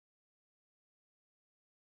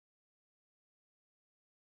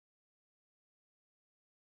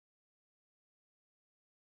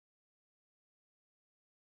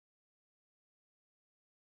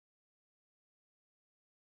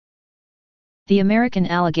The American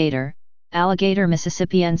alligator, Alligator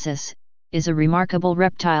mississippiensis, is a remarkable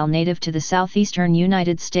reptile native to the southeastern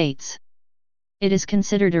United States. It is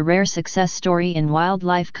considered a rare success story in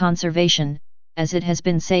wildlife conservation, as it has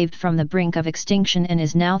been saved from the brink of extinction and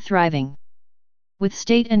is now thriving. With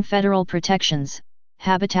state and federal protections,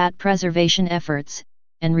 habitat preservation efforts,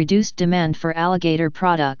 and reduced demand for alligator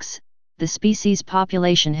products, the species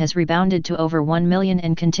population has rebounded to over 1 million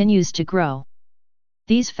and continues to grow.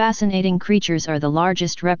 These fascinating creatures are the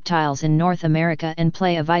largest reptiles in North America and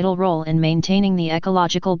play a vital role in maintaining the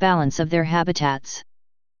ecological balance of their habitats.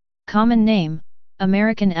 Common name: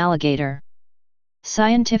 American alligator.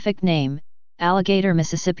 Scientific name: Alligator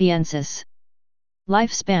mississippiensis.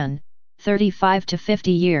 Lifespan: 35 to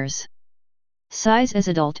 50 years. Size as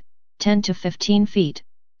adult: 10 to 15 feet,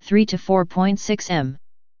 3 to 4.6 m.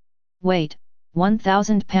 Weight: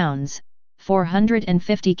 1,000 pounds,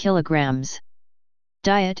 450 kilograms.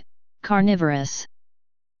 Diet: carnivorous.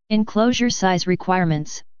 Enclosure size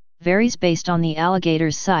requirements: varies based on the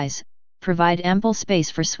alligator's size, provide ample space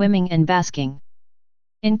for swimming and basking.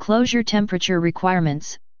 Enclosure temperature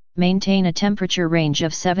requirements: maintain a temperature range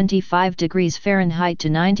of 75 degrees Fahrenheit to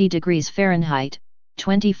 90 degrees Fahrenheit,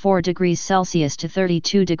 24 degrees Celsius to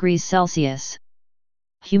 32 degrees Celsius.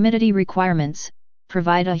 Humidity requirements: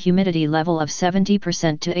 provide a humidity level of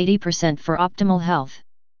 70% to 80% for optimal health.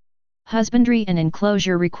 Husbandry and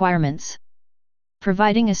enclosure requirements.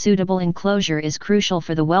 Providing a suitable enclosure is crucial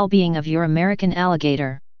for the well-being of your American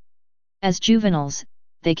alligator. As juveniles,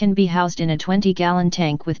 they can be housed in a 20-gallon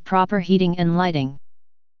tank with proper heating and lighting.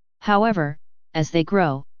 However, as they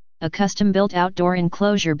grow, a custom-built outdoor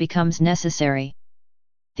enclosure becomes necessary.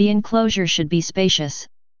 The enclosure should be spacious,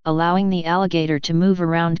 allowing the alligator to move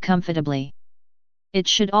around comfortably. It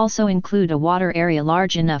should also include a water area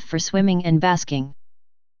large enough for swimming and basking.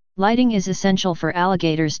 Lighting is essential for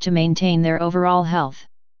alligators to maintain their overall health.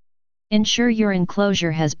 Ensure your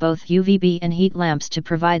enclosure has both UVB and heat lamps to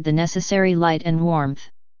provide the necessary light and warmth.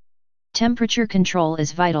 Temperature control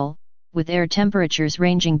is vital, with air temperatures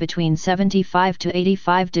ranging between 75 to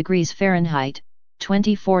 85 degrees Fahrenheit,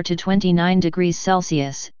 24 to 29 degrees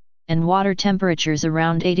Celsius, and water temperatures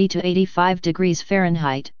around 80 to 85 degrees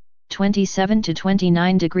Fahrenheit, 27 to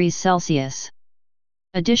 29 degrees Celsius.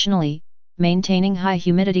 Additionally, maintaining high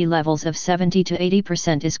humidity levels of 70 to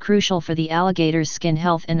 80% is crucial for the alligator's skin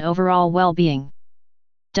health and overall well-being.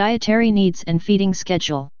 Dietary needs and feeding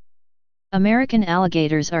schedule. American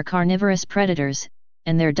alligators are carnivorous predators,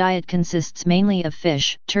 and their diet consists mainly of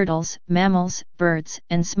fish, turtles, mammals, birds,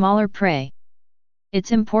 and smaller prey.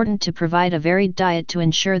 It's important to provide a varied diet to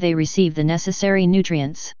ensure they receive the necessary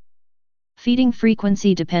nutrients. Feeding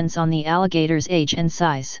frequency depends on the alligator's age and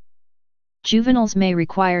size. Juveniles may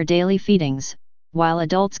require daily feedings, while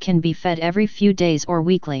adults can be fed every few days or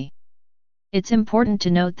weekly. It's important to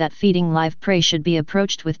note that feeding live prey should be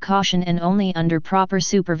approached with caution and only under proper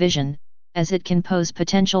supervision, as it can pose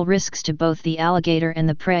potential risks to both the alligator and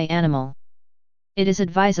the prey animal. It is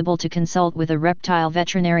advisable to consult with a reptile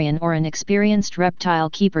veterinarian or an experienced reptile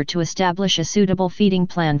keeper to establish a suitable feeding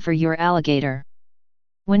plan for your alligator.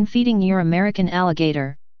 When feeding your American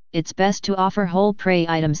alligator, it's best to offer whole prey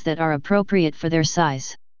items that are appropriate for their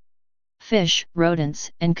size. Fish,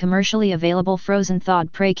 rodents, and commercially available frozen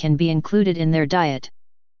thawed prey can be included in their diet.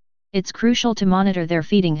 It's crucial to monitor their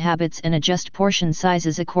feeding habits and adjust portion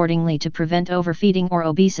sizes accordingly to prevent overfeeding or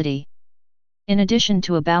obesity. In addition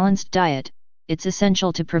to a balanced diet, it's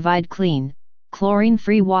essential to provide clean,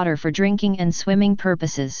 chlorine-free water for drinking and swimming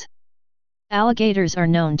purposes. Alligators are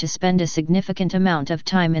known to spend a significant amount of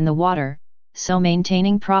time in the water, so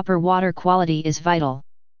maintaining proper water quality is vital.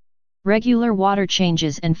 Regular water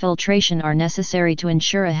changes and filtration are necessary to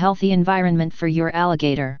ensure a healthy environment for your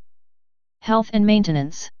alligator. Health and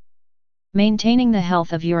maintenance. Maintaining the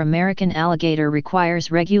health of your American alligator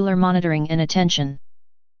requires regular monitoring and attention.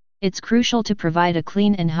 It's crucial to provide a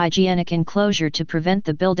clean and hygienic enclosure to prevent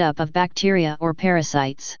the buildup of bacteria or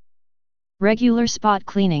parasites. Regular spot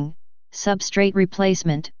cleaning, substrate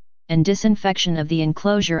replacement, and disinfection of the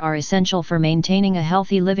enclosure are essential for maintaining a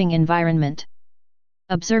healthy living environment.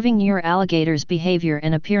 Observing your alligator's behavior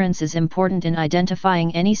and appearance is important in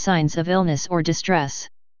identifying any signs of illness or distress.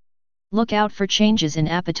 Look out for changes in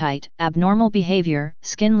appetite, abnormal behavior,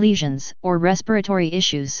 skin lesions, or respiratory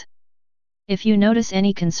issues. If you notice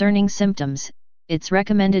any concerning symptoms, it's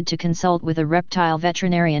recommended to consult with a reptile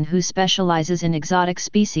veterinarian who specializes in exotic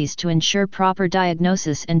species to ensure proper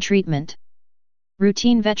diagnosis and treatment.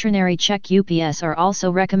 Routine veterinary check-ups are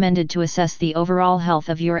also recommended to assess the overall health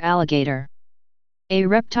of your alligator. A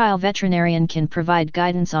reptile veterinarian can provide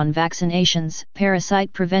guidance on vaccinations,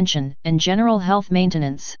 parasite prevention, and general health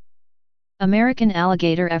maintenance. American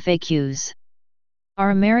Alligator FAQs. Are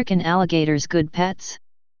American alligators good pets?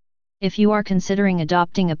 If you are considering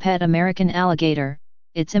adopting a pet American alligator,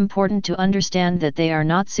 it's important to understand that they are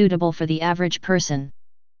not suitable for the average person.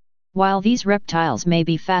 While these reptiles may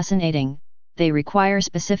be fascinating, they require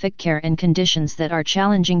specific care and conditions that are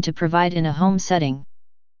challenging to provide in a home setting.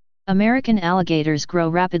 American alligators grow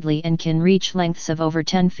rapidly and can reach lengths of over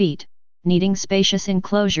 10 feet, needing spacious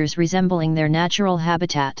enclosures resembling their natural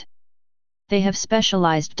habitat. They have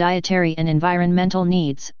specialized dietary and environmental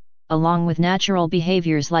needs, along with natural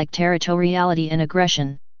behaviors like territoriality and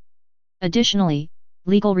aggression. Additionally,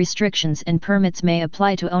 legal restrictions and permits may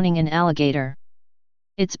apply to owning an alligator.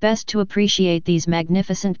 It's best to appreciate these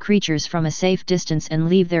magnificent creatures from a safe distance and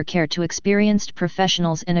leave their care to experienced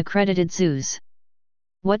professionals and accredited zoos.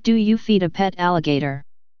 What do you feed a pet alligator?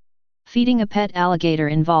 Feeding a pet alligator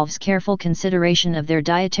involves careful consideration of their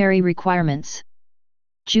dietary requirements.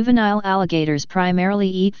 Juvenile alligators primarily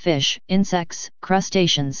eat fish, insects,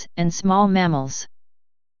 crustaceans, and small mammals.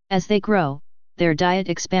 As they grow, their diet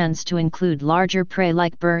expands to include larger prey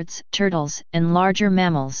like birds, turtles, and larger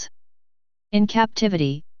mammals. In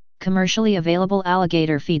captivity, commercially available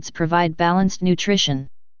alligator feeds provide balanced nutrition.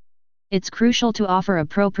 It's crucial to offer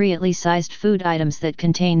appropriately sized food items that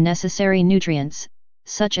contain necessary nutrients,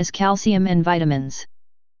 such as calcium and vitamins.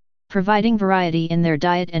 Providing variety in their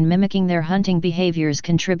diet and mimicking their hunting behaviors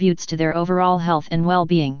contributes to their overall health and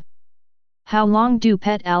well-being. How long do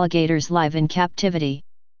pet alligators live in captivity?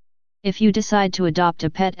 If you decide to adopt a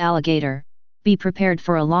pet alligator, be prepared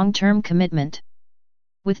for a long-term commitment.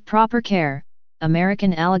 With proper care,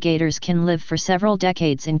 American alligators can live for several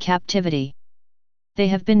decades in captivity. They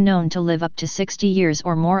have been known to live up to 60 years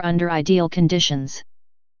or more under ideal conditions.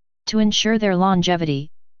 To ensure their longevity,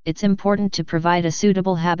 it's important to provide a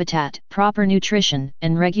suitable habitat, proper nutrition,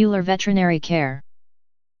 and regular veterinary care.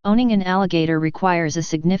 Owning an alligator requires a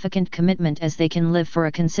significant commitment as they can live for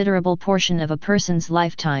a considerable portion of a person's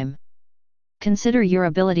lifetime. Consider your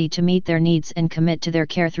ability to meet their needs and commit to their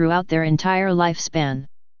care throughout their entire lifespan.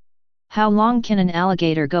 How long can an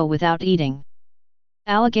alligator go without eating?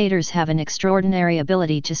 Alligators have an extraordinary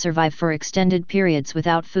ability to survive for extended periods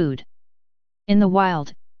without food. In the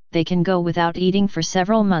wild, they can go without eating for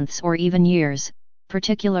several months or even years,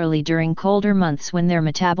 particularly during colder months when their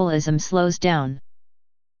metabolism slows down.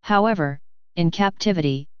 However, in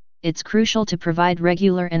captivity, it's crucial to provide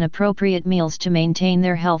regular and appropriate meals to maintain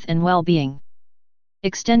their health and well-being.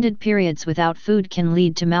 Extended periods without food can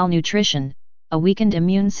lead to malnutrition, a weakened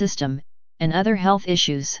immune system, and other health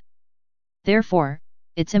issues. Therefore,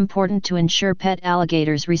 it's important to ensure pet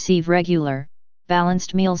alligators receive regular,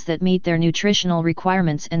 balanced meals that meet their nutritional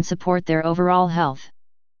requirements and support their overall health.